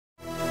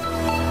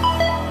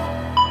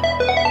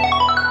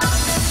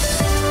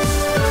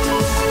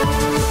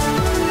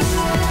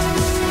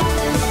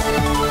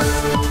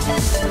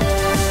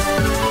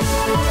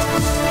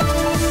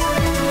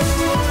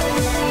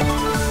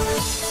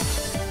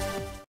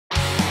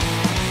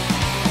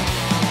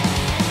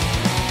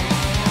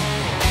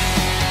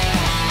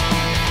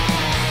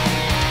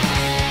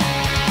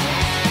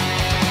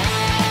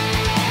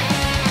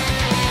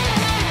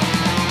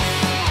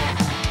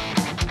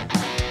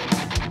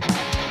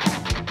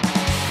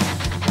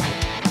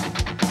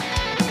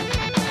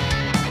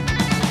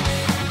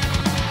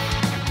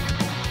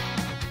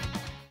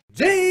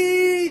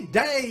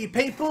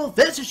people,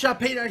 this is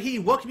Sharpino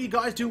here, welcome you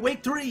guys to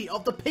week 3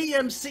 of the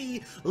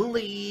PMC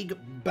League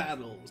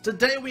battles.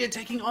 Today we are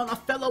taking on a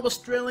fellow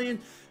Australian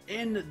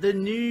in the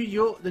New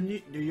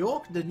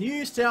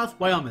South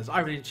Wailmers. I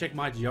really checked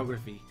my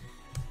geography.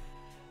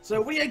 So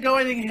we are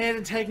going ahead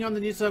and taking on the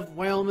New South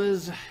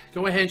Wailmers.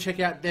 Go ahead and check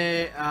out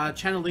their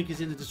channel, link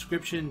is in the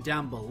description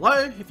down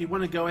below if you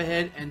want to go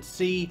ahead and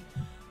see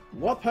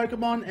what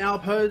Pokemon our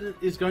opponent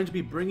is going to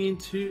be bringing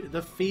to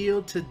the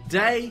field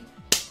today.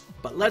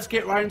 But let's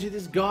get right into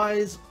this,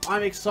 guys.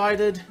 I'm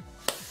excited.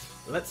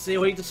 Let's see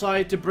what he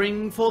decided to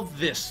bring for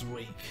this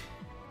week.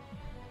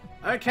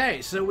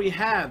 Okay, so we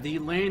have the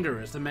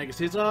Landorus, the Mega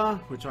Scizor,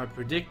 which I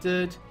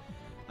predicted.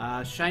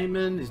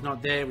 Shaman is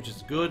not there, which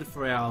is good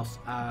for our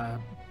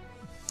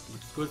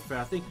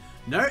thing.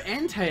 No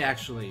Entei,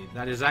 actually.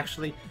 That is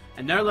actually,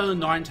 and no Lone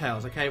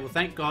Ninetales. Okay, well,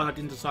 thank God I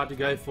didn't decide to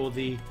go for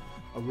the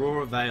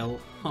Aurora Veil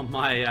on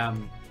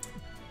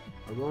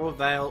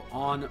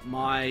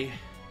my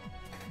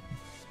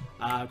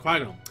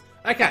Krookodiles.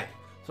 Okay,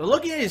 so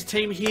looking at his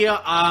team here,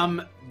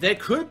 there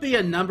could be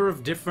a number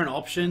of different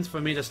options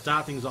for me to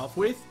start things off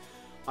with.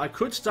 I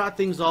could start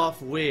things off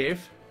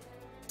with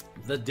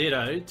the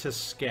Ditto to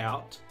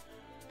scout,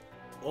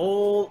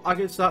 or I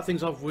could start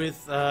things off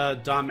with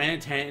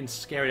Darmanitan and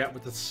scare it out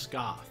with the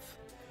Scarf.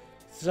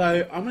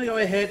 So I'm going to go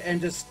ahead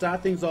and just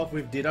start things off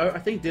with Ditto. I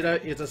think Ditto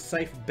is a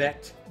safe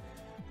bet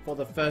for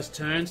the first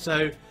turn,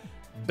 so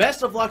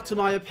best of luck to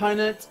my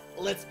opponent.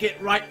 Let's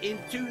get right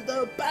into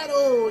the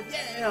battle!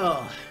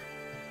 Yeah!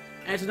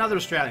 And it's another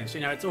Australian, so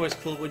you know, it's always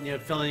cool when you're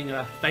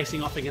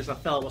facing off against a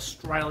fellow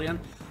Australian.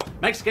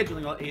 Makes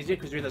scheduling a lot easier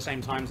because you're in the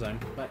same time zone,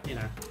 but you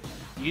know,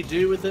 you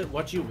do with it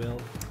what you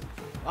will.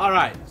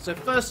 Alright, so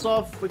first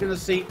off, we're going to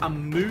see a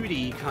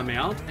Moody come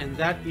out, and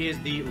that is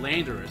the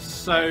Landorus.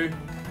 So,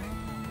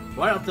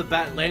 right off the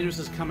bat, Landorus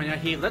is coming out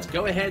here. Let's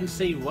go ahead and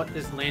see what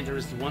this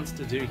Landorus wants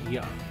to do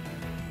here.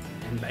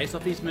 And based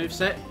off his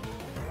moveset,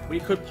 we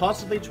could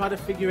possibly try to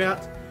figure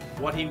out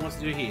what he wants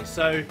to do here.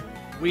 So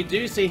we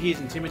do see he's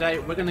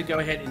Intimidate. We're going to go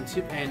ahead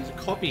and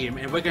copy him,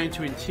 and we're going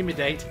to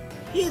intimidate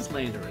his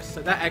Landorus.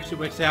 So that actually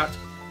works out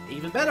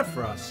even better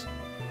for us.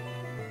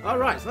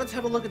 Alright, so let's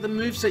have a look at the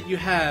moveset you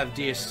have,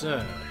 dear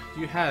sir.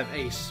 You have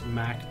a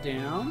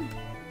Smackdown,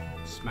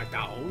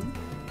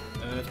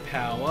 Earth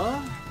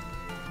Power,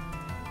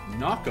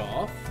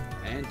 Knockoff,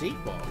 and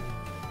Deep Bog.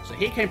 So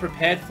he came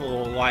prepared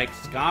for like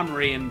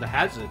Skarmory and the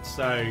Hazard,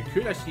 so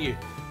kudos to you.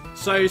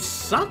 So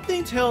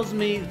something tells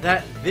me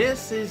that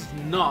this is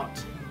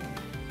not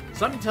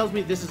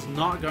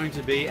going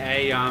to be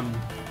a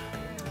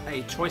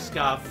Choice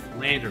Scarf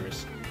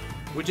Landorus,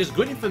 which is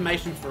good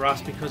information for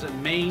us because it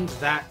means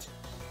that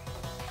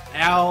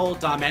our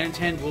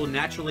Darmanitan will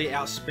naturally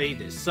outspeed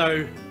this.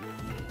 So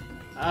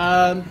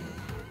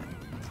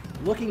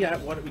looking at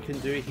what we can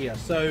do here,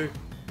 so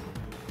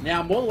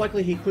now more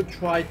likely he could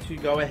try to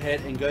go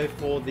ahead and go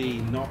for the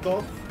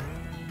Knockoff.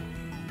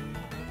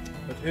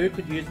 But who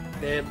could use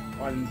them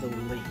on the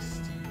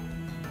least?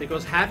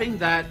 Because having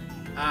that,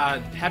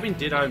 having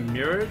Ditto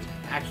mirrored,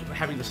 actually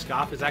having the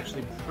Scarf is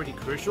actually pretty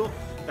crucial,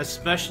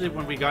 especially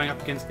when we're going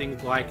up against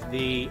things like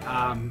the,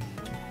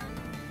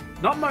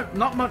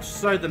 not much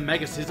so the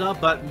Mega Scizor,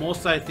 but more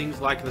so things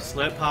like the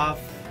Slurpath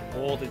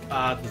or the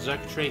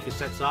Xurkitree he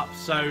sets up.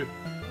 So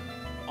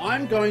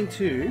I'm going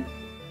to,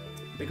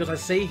 because I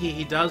see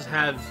he does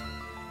have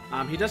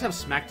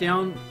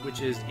Smackdown,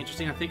 which is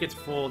interesting. I think it's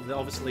for the,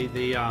 obviously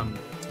the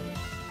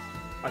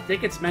I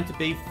think it's meant to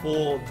be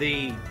for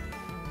the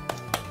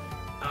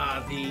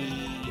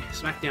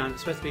Smackdown. It's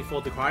supposed to be for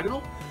the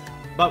Krookodiles.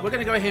 But we're going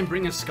to go ahead and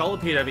bring a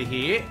Scolipede over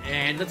here,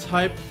 and let's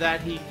hope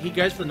that he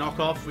goes for the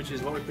Knockoff, which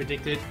is what we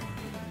predicted.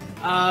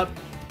 Not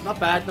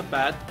bad, not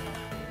bad.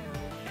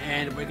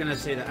 And we're going to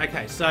see that.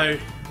 Okay, so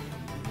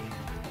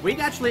we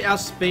naturally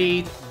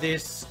outspeed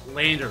this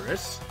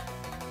Landorus,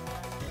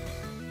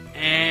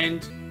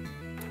 and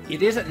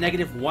it is at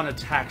 -1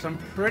 attack, so I'm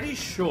pretty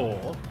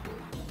sure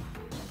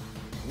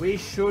we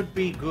should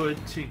be good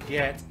to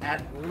get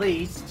at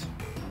least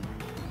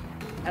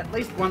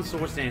one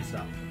Swords Dance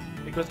up.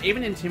 Because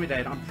even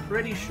Intimidate, I'm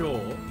pretty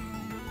sure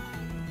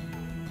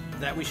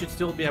that we should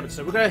still be able to.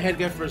 So we'll go ahead and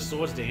go for a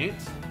Swords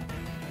Dance.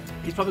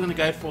 He's probably going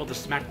to go for the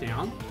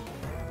Smackdown.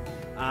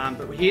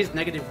 But here's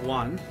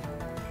 -1.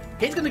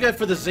 He's going to go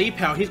for the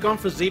Z-Power. He's gone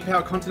for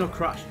Z-Power Continental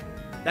Crush.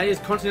 That is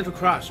Continental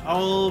Crush.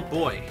 Oh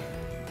boy.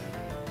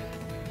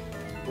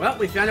 Well,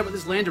 we found out what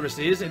this Landorus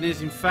is, and it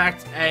is in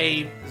fact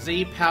a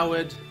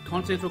Z-powered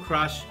Continental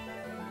Crush.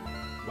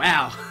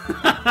 Wow.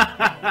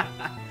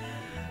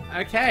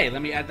 Okay,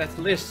 let me add that to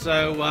the list.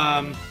 So,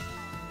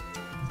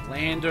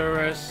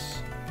 Landorus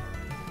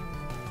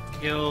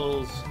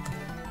kills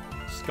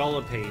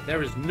Scolipede.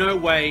 There is no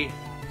way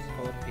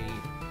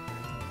Scolipede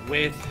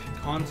with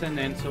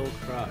Continental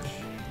Crush.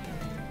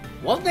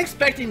 Wasn't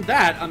expecting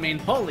that. I mean,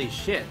 holy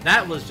shit.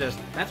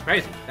 That's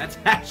crazy. That's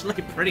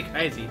actually pretty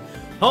crazy.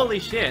 Holy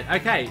shit.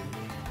 Okay.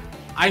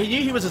 I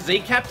knew he was a Z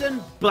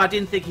captain, but I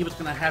didn't think he was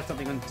going to have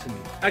something to me.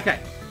 Okay.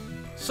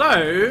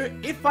 So,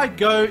 if I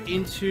go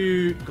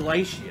into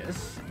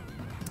Glacius,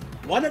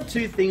 one of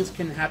two things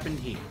can happen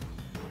here.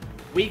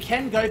 We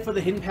can go for the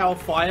Hidden Power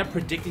Fire,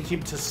 predicting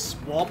him to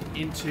swap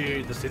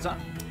into the Scizor,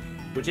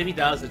 which if he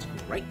does, it's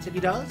great if he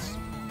does.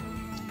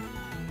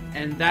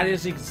 And that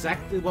is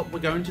exactly what we're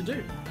going to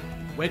do.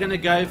 We're going to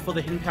go for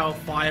the Hidden Power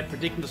Fire,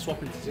 predicting to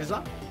swap into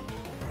Scizor.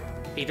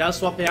 He does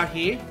swap out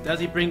here. Does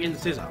he bring in the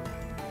Scizor?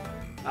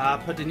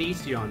 Put the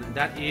Nision, and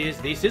that is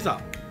the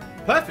Scizor.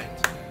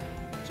 Perfect.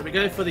 So we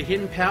go for the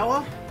Hidden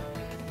Power.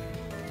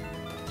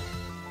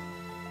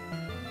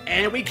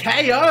 And we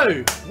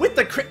KO with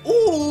the crit.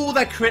 Ooh,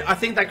 that crit. I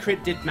think that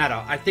crit did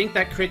matter.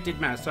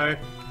 So,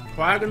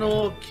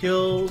 Diagonal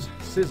kills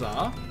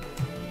Scizor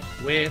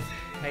with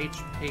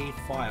HP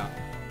Fire.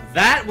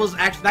 That was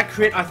actually, that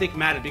crit I think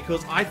mattered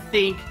because I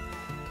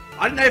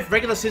don't know if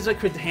regular Scizor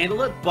could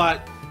handle it,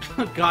 but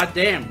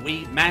goddamn,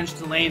 we managed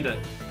to land it.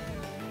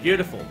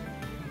 Beautiful.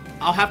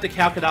 I'll have to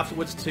calculate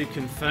afterwards to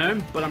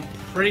confirm, but I'm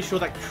pretty sure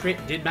that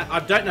crit did matter. I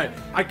don't know.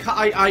 I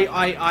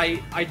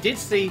did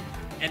see.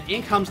 And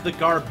in comes the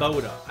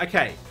Garboda.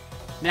 Okay,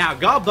 now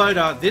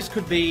Garboda, this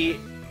could be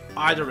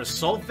either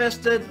Assault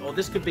Vested or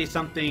this could be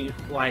something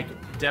like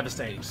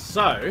devastating.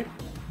 So,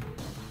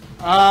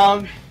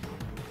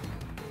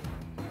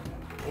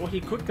 or he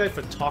could go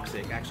for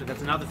Toxic. Actually,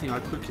 that's another thing I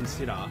could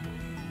consider.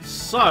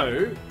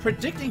 So,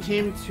 predicting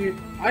him to,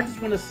 I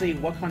just want to see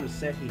what kind of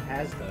set he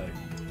has though.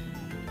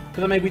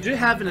 Because I mean, we do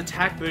have an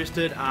attack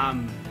boosted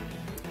Aqua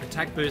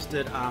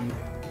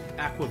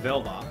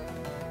Velva.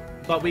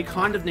 But we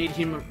kind of need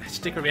him to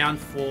stick around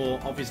for,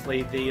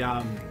 obviously, the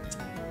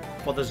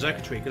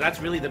Xurkitree, because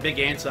that's really the big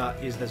answer,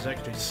 is the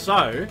Xurkitree.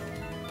 So,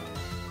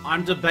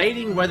 I'm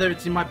debating whether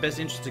it's in my best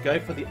interest to go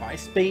for the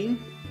Ice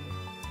Beam,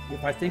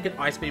 if I think an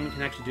Ice Beam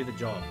can actually do the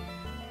job.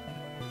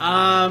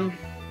 I'm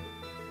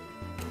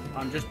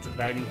just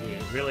debating here,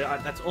 really,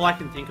 that's all I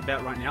can think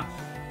about right now.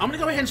 I'm going to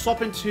go ahead and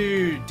swap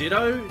into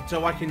Ditto,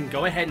 so I can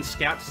go ahead and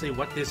scout to see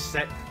what this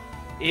set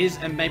is,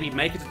 and maybe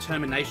make a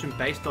determination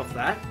based off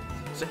that.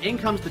 So in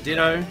comes the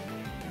Ditto.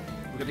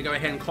 We're going to go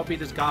ahead and copy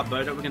this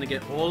Garboda. We're going to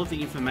get all of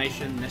the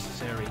information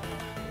necessary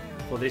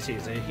for this here.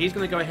 So he's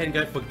going to go ahead and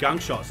go for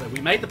Gunk Shot. So we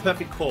made the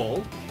perfect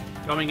call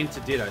going into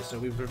Ditto. So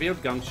we've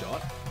revealed Gunk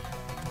Shot.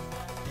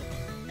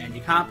 And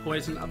you can't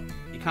poison up.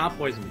 You can't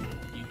poison me.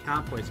 You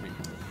can't poison me.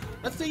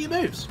 Let's see your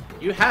moves.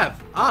 You have.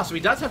 So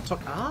he does have so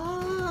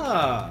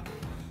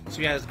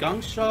he has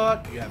Gunk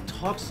Shot. You have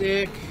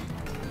Toxic.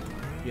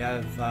 You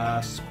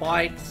have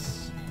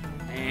Spikes.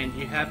 And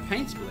you have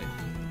Pain Split.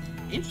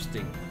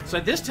 Interesting. So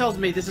this tells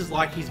me this is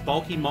like his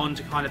bulky mon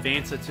to kind of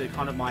answer to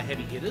kind of my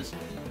heavy hitters.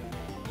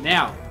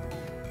 Now,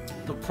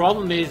 the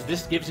problem is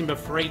this gives him a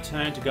free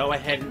turn to go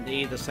ahead and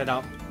either set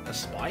up a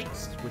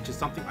Spikes, which is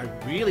something I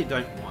really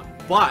don't want.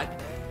 But,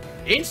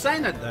 in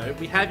saying that though,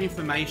 we have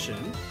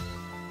information.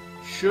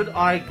 Should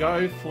I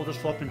go for the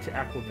swap into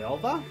Aqua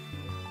Velva?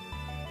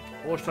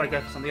 Or should I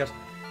go for something else?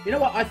 You know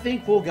what, I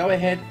think we'll go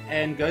ahead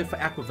and go for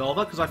Aqua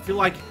Velva, because I feel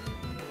like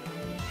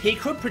he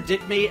could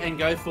predict me and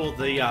go for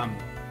the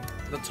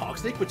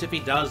Toxic, which if he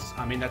does,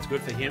 I mean, that's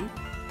good for him.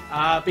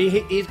 But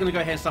he's going to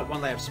go ahead and start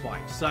one layer of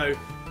Spikes. So,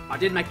 I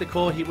did make the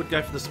call he would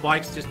go for the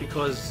Spikes, just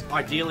because,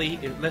 ideally,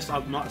 unless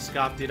I'm not a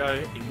Scarf Ditto,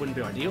 it wouldn't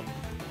be ideal.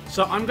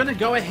 So, I'm going to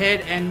go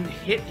ahead and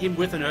hit him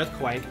with an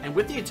Earthquake, and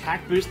with the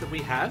attack boost that we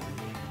have,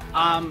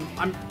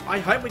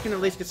 I hope we can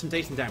at least get some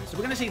decent damage. So,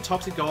 we're going to see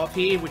Toxic go off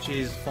here, which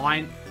is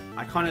fine.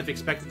 I kind of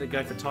expected to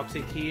go for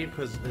Toxic here,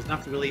 because there's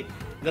nothing really,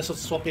 unless I'll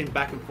swap in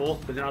back and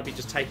forth, but then I'll be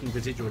just taking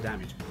residual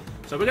damage.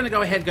 So we're going to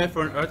go ahead and go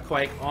for an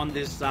Earthquake on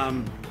this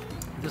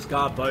this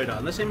Garboda,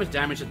 and let's see how much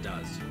damage it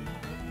does.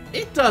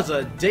 It does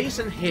a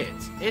decent hit.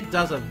 It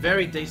does a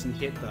very decent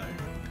hit though.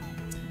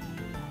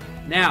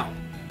 Now,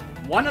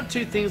 one of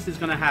two things is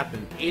going to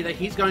happen. Either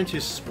he's going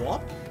to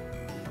swap,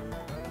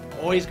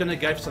 or he's going to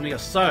go for something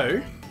else.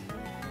 So,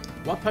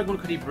 what Pokemon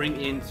could he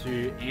bring in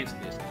to answer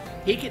this?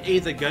 He could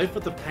either go for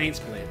the Pain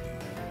Split,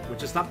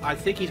 which is not, I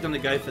think he's going to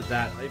go for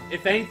that.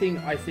 If anything,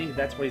 I think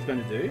that's what he's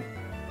going to do.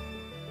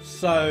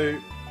 So,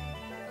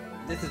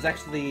 this is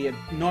actually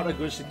not a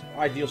good,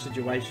 ideal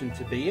situation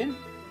to be in.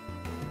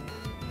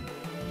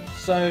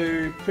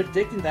 So,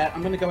 predicting that,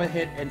 I'm going to go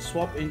ahead and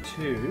swap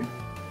into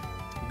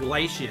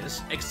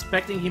Glacius,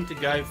 expecting him to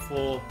go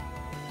for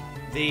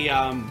the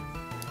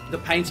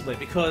Pain Split,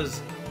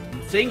 because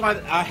seeing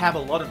I have a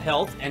lot of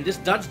health, and this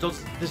does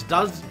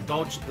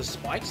dodge the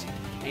Spikes,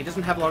 and he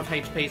doesn't have a lot of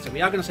HP, so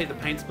we are going to see the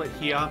Pain Split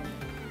here.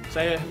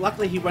 So,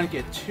 luckily he won't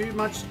get too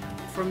much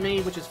from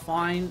me, which is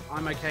fine.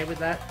 I'm okay with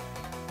that.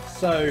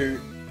 So,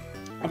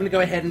 I'm going to go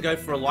ahead and go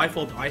for a Life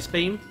Orb Ice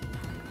Beam.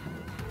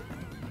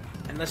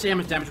 And let's see how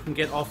much damage we can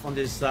get off on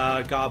this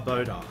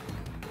Garboda.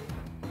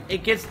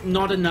 It gets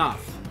not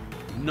enough.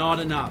 Not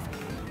enough.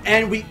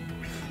 And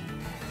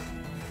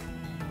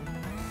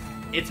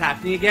it's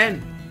happening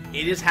again.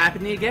 It is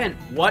happening again.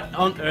 What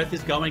on earth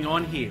is going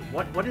on here?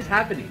 What is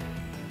happening?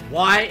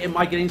 Why am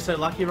I getting so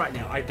lucky right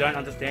now? I don't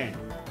understand.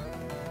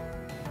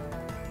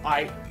 Oh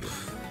my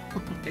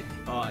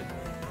god.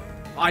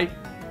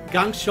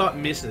 Gunk Shot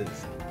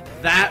misses.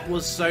 That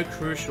was so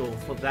crucial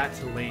for that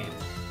to land.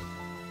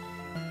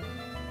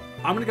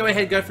 I'm going to go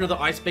ahead and go for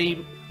another Ice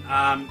Beam.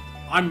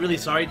 I'm really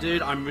sorry,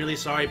 dude. I'm really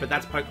sorry, but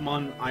that's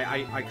Pokemon.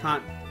 I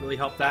can't really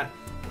help that.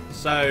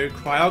 So,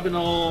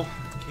 Cryogonal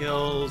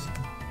kills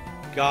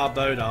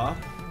Garbodor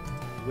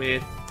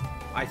with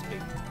Ice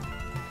Beam.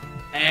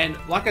 And,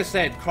 like I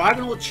said,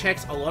 Cryogonal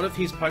checks a lot of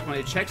his Pokemon.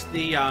 It checks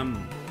the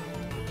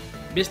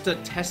Mr.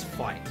 Test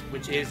Fight,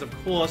 which is,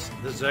 of course,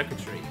 the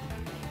Xurkitree.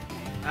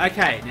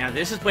 Okay, now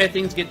this is where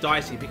things get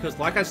dicey, because,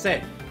 like I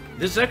said,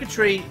 the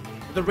Xurkitree...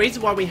 The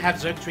reason why we have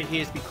Xurkitree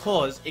here is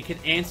because it can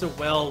answer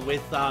well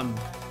with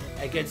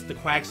against the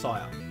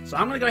Quagsire. So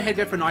I'm going to go ahead and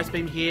go for an Ice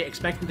Beam here,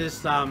 expecting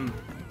this to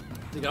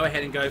go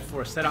ahead and go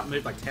for a setup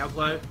move like Tail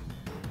Glow.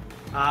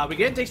 We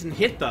get a decent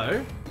hit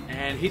though,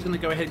 and he's going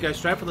to go ahead and go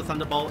straight for the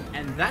Thunderbolt,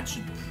 and that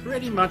should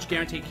pretty much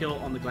guarantee kill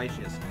on the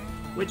Glaciers,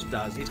 which it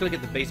does. He's going to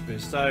get the Beast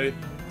Boost. So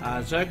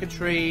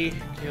Xurkitree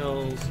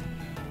kills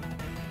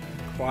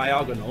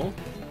Cryogonal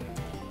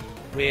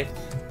with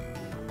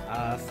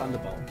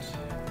Thunderbolt.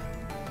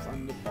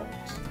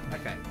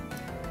 Okay.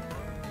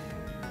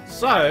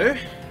 So,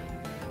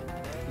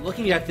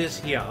 looking at this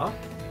here,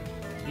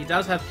 he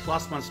does have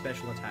 +1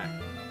 special attack.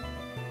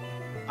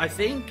 I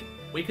think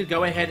we could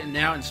go ahead and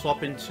now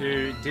swap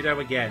into Ditto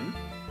again.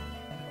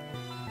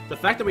 The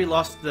fact that we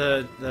lost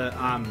that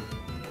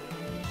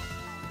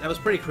was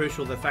pretty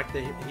crucial. The fact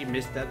that he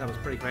missed that was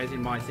pretty crazy.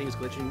 My thing's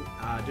glitching.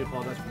 I do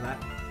apologize for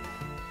that.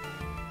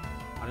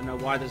 I don't know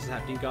why this is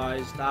happening,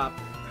 guys. Stop.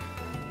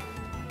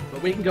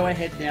 But we can go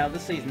ahead now.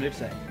 Let's see his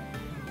moveset.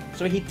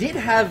 So he did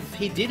have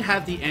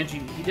the energy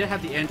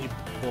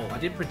ball. I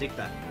did predict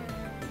that.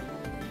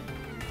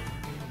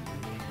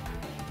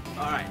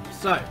 Alright,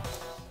 so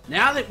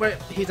now that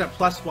he's at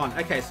 +1,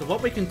 okay, so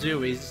what we can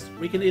do is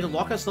we can either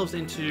lock ourselves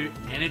into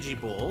Energy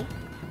Ball.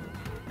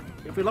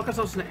 If we lock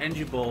ourselves into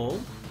Energy Ball,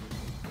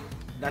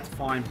 that's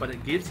fine, but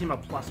it gives him a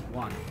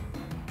 +1.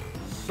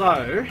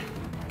 So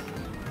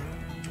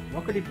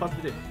what could he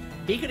possibly do?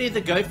 He could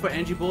either go for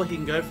Energy Ball, he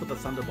can go for the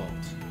Thunderbolt.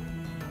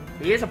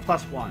 He is a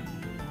 +1.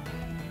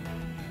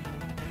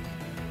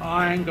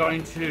 I'm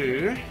going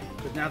to,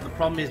 but now the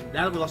problem is,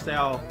 now that we lost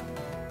our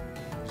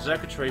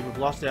Xurkitree, we've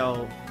lost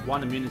our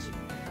 1 immunity.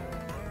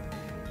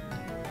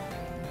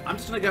 I'm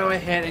just going to go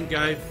ahead and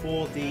go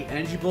for the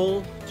Energy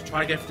Ball to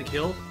try to go for the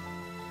kill.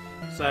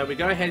 So we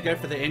go ahead and go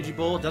for the Energy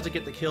Ball. Does it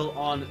get the kill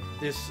on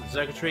this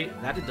Xurkitree?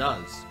 That it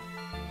does.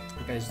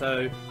 Okay,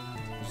 so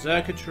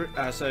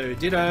Xurkitree, so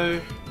Ditto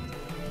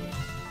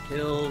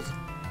kills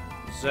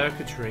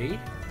Xurkitree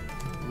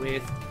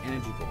with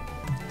Energy Ball.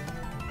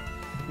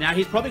 Now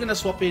he's probably going to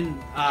swap in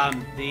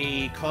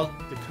the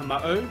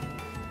Komodo. I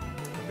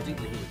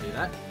predicted he would do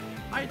that.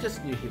 I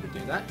just knew he would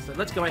do that. So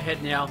let's go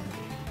ahead now.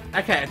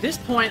 Okay, at this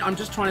point I'm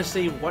just trying to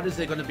see what is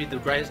there going to be the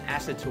greatest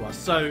asset to us.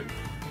 So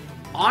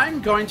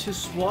I'm going to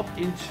swap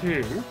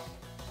into...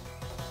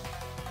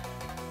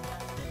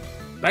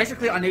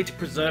 Basically I need to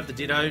preserve the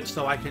Ditto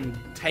so I can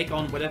take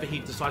on whatever he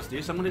decides to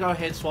do. So I'm going to go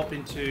ahead and swap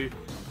into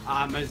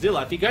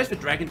Mozilla. If he goes for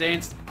Dragon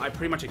Dance, I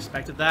pretty much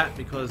expected that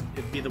because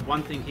it'd be the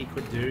one thing he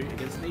could do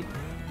against me.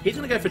 He's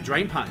going to go for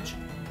Drain Punch.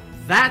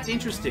 That's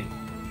interesting.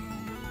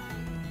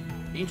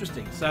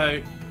 Interesting.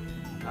 So,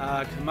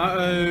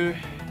 Komodo,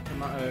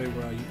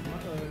 where are you?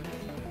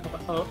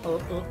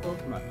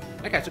 Komodo.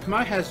 Okay, so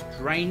Komodo has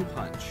Drain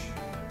Punch.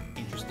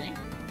 Interesting.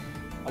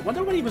 I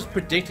wonder what he was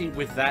predicting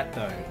with that,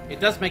 though. It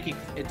does make you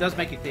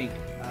think.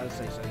 Let's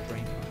say so.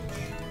 Drain Punch.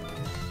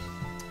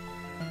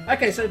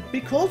 Okay, so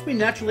because we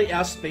naturally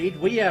outspeed,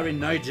 we are in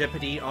no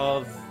jeopardy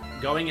of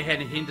going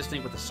ahead and hitting this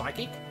thing with a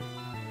Psychic.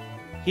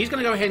 He's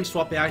going to go ahead and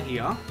swap out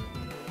here.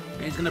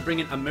 And he's going to bring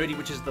in a Moody,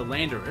 which is the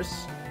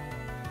Landorus.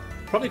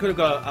 Probably could have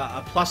got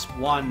a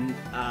 +1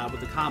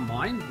 with the Calm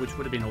Mind, which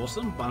would have been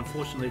awesome, but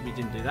unfortunately we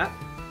didn't do that.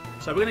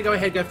 So we're going to go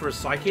ahead and go for a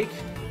Psychic.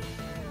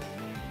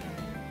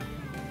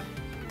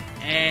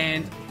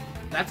 And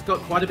that's got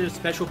quite a bit of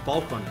special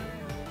bulk on it.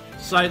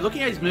 So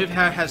looking at his move,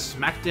 how it has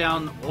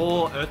Smackdown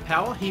or Earth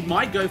Power, he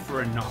might go for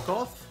a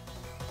knockoff.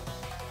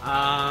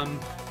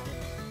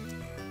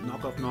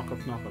 Knockoff.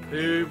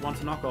 Who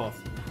wants a knockoff?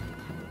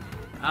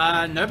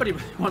 Nobody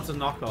really wants a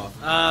knockoff.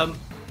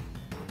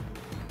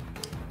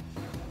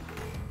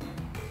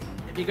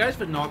 If he goes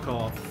for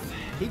knockoff,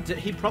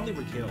 he probably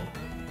would kill.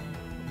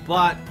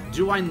 But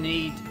do I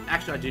need?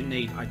 Actually, I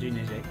do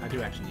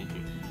actually need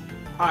you.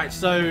 All right,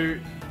 so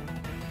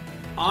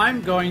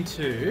I'm going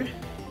to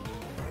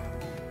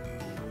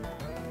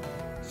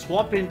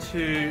swap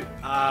into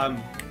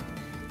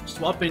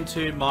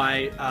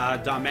my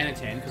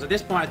Darmanitan, because at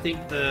this point I think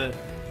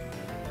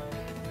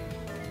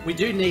we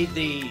do need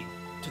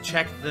to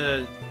check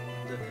the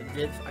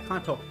I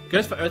can't talk.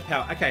 Goes for Earth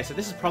Power. Okay, so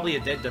this is probably a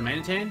dead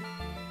Darmanitan.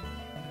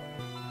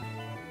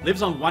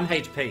 Lives on 1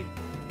 HP.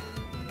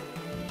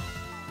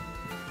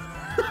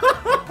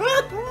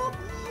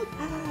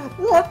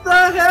 What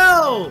the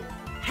hell?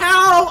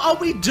 How are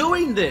we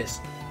doing this?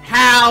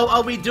 How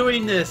are we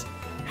doing this?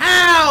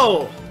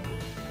 How?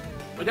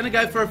 We're gonna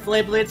go for a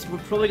Flare Blitz. We're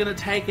probably gonna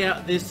take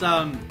out this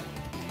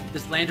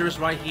this Landorus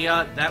right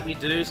here. That we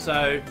do.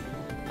 So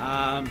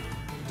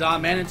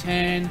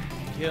Darmanitan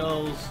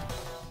kills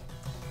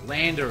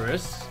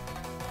Landorus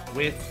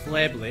with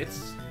Flare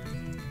Blitz.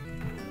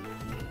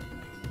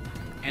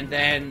 And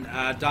then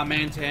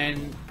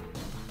Darmanitan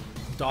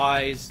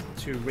dies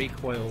to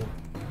recoil.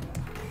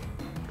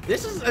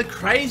 This is a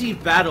crazy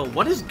battle.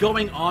 What is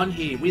going on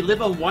here? We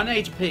live on 1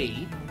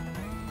 HP.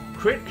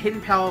 Crit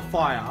Hidden Power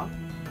Fire.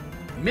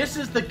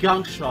 Misses the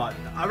Gunk Shot.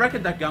 I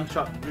reckon that Gunk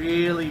Shot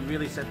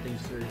really set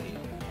things through here.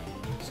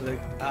 So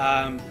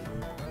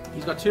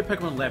he's got 2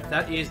 Pokemon left.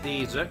 That is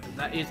the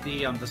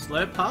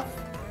Slurpuff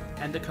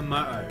and the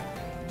Komodo.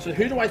 So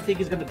who do I think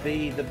is going to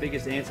be the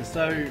biggest answer?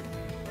 So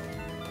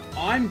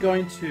I'm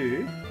going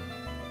to.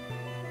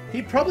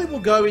 He probably will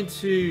go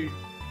into.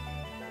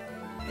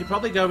 He'll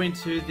probably go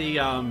into the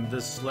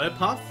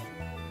Slurpuff.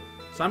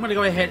 So I'm going to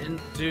go ahead and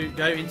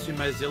go into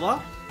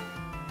Mozilla,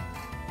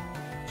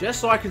 just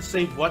so I can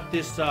see what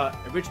this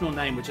original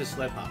name, which is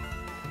Slurpuff.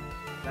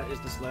 That is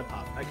the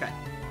Slurpuff. Okay.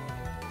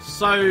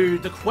 So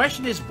the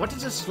question is, what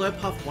does a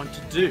Slurpuff want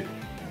to do?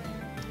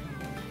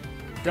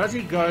 Does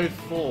he go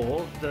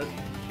for the?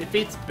 If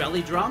it's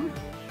Belly Drum,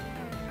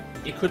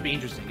 it could be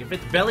interesting. If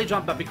it's Belly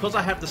Drum, but because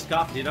I have the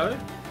Scarf Ditto,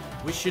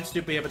 we should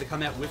still be able to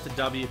come out with the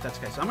W if that's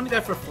the case. So I'm going to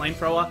go for a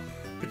Flamethrower,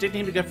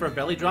 predicting him to go for a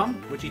Belly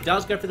Drum, which he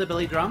does go for the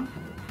Belly Drum.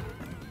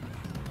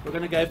 We're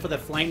going to go for the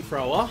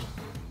Flamethrower.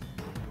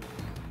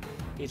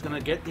 He's going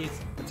to get his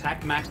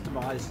attack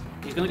maximized.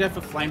 He's going to go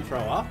for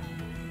Flamethrower.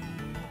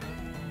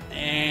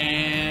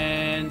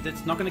 And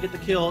it's not going to get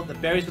the kill. The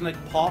berry's going to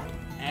pop,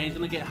 and he's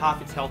going to get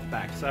half its health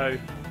back. So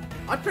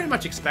I pretty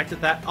much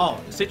expected that. Oh,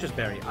 Citrus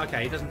Berry.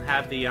 Okay, he doesn't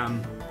have the...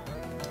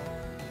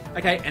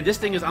 Okay, and this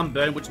thing is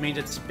unburned, which means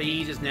its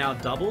speed is now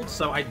doubled.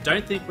 So I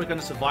don't think we're going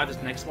to survive this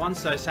next one.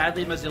 So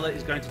sadly, Mozilla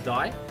is going to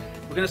die.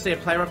 We're going to see a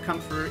Play Rough come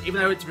through.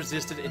 Even though it's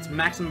resisted its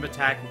maximum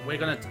attack, we're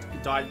going to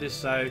die to this.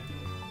 So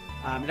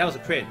that was a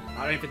crit.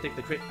 I don't even think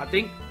the crit... I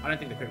don't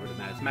think the crit would have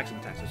mattered. It's maximum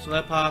attack. So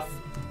Slurpuff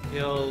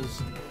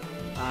kills...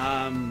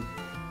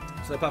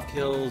 Slurpuff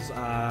kills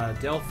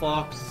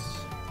Delphox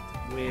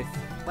with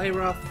Play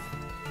Rough.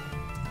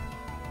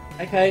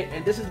 Okay,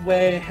 and this is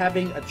where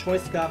having a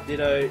Choice Scarf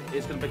Ditto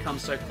is going to become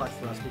so clutch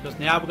for us, because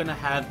now we're going to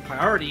have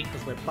priority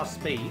because we're plus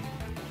speed,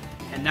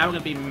 and now we're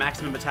going to be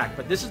maximum attack.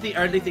 But this is the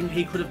only thing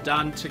he could have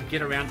done to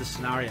get around this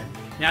scenario.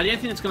 Now, the only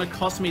thing that's going to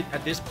cost me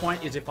at this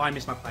point is if I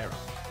miss my Play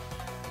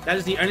Rough. That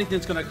is the only thing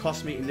that's going to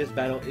cost me in this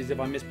battle, is if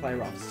I miss Play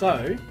Rough.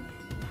 So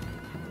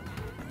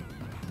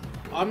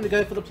I'm going to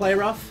go for the Play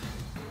Rough.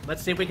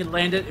 Let's see if we can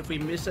land it. If we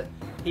miss it,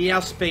 he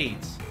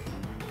outspeeds.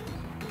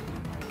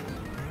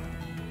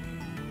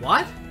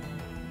 What?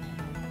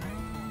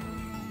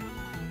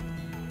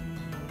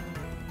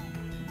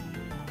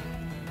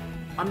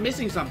 I'm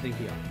missing something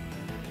here.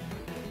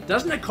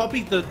 Doesn't it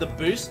copy the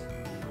boost?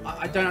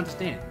 I don't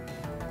understand.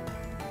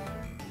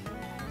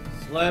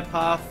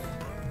 Slurpuff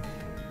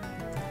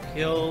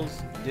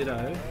kills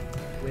Ditto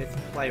with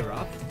Play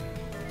Rough.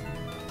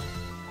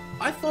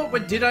 I thought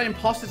with Ditto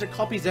Imposters it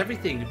copies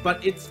everything,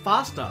 but it's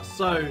faster,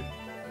 so...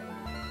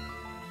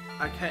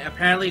 Okay,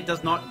 apparently it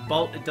does not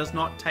bolt, it does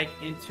not take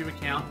into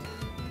account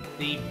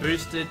the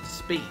boosted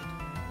speed.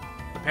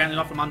 Apparently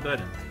not from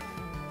Unburdened.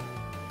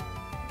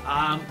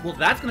 Well,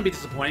 that's going to be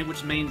disappointing,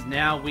 which means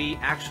now we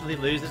actually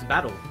lose this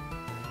battle.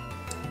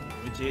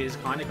 Which is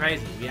kind of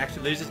crazy. We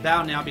actually lose this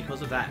battle now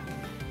because of that.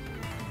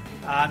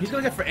 He's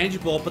going to go for Energy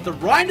Ball, but the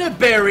Rhino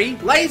Berry,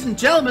 ladies and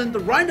gentlemen,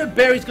 the Rhino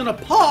Berry is going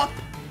to pop.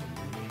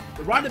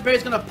 The Rhino Berry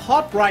is going to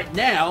pop right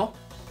now.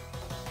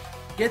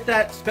 Get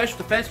that special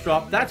defense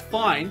drop, that's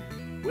fine.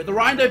 When the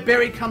Rhino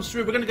Berry comes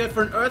through, we're going to go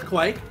for an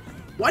Earthquake.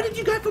 Why did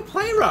you go for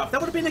Play Rough?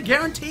 That would have been a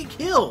guaranteed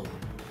kill.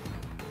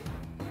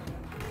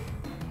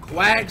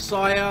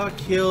 Quagsire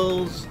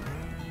kills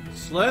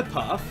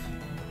Slurpuff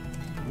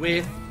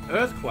with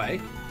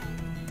Earthquake.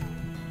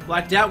 Well,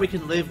 I doubt we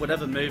can live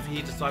whatever move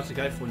he decides to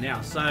go for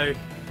now. So,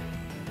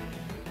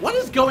 what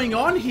is going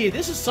on here?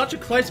 This is such a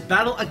close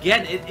battle.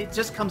 Again, it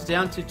just comes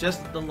down to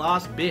just the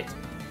last bit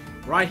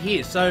right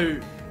here. So,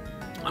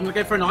 I'm going to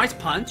go for an Ice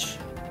Punch.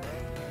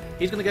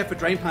 He's going to go for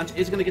Drain Punch.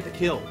 He's going to get the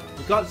kill.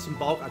 We've got some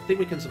bulk. I think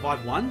we can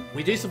survive one.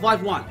 We do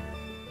survive one.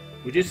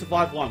 We do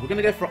survive one. We're going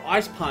to go for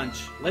Ice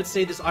Punch. Let's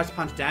see this Ice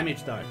Punch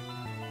damage, though.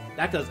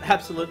 That does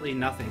absolutely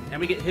nothing.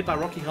 And we get hit by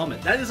Rocky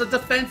Helmet. That is a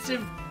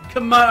defensive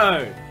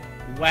Komodo.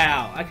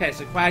 Wow. Okay,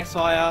 so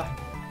Quagsire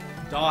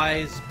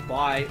dies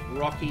by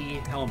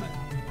Rocky Helmet.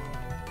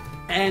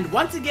 And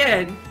once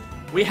again,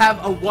 we have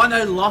a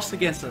 1-0 loss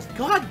against us.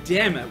 God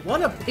damn it.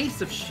 What a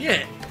piece of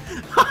shit.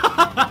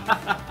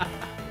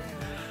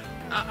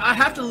 I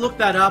have to look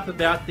that up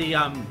about the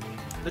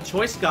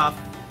Choice Scarf.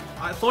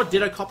 I thought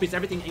Ditto copies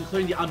everything,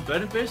 including the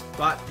Unburdened boost,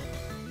 but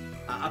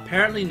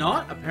apparently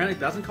not. Apparently it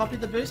doesn't copy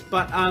the boost,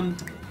 but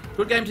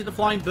good game to the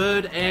Flying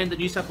Bird and the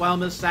New South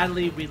Wailmers.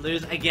 Sadly, we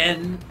lose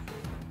again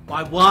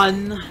by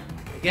 1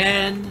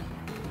 again,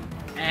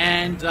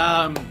 and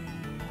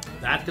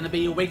that's going to be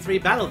your Week 3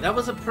 battle. That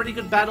was a pretty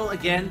good battle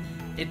again.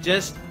 It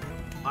just,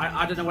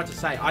 I don't know what to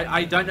say.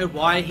 I don't know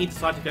why he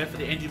decided to go for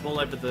the Energy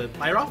Ball over the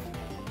Play Rough,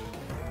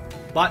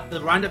 but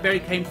the Rhino Berry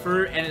came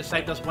through and it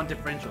saved us 1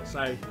 differential,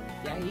 so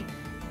yay.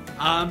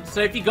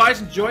 So if you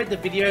guys enjoyed the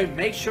video,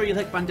 make sure you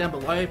hit the button down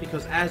below,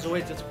 because as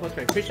always, it's of course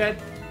very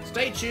appreciated.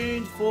 Stay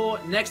tuned for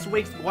next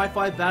week's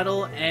Wi-Fi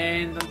battle,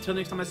 and until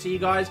next time I see you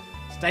guys,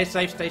 stay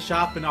safe, stay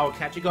sharp, and I will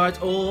catch you guys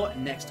all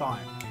next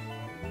time.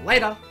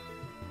 Later!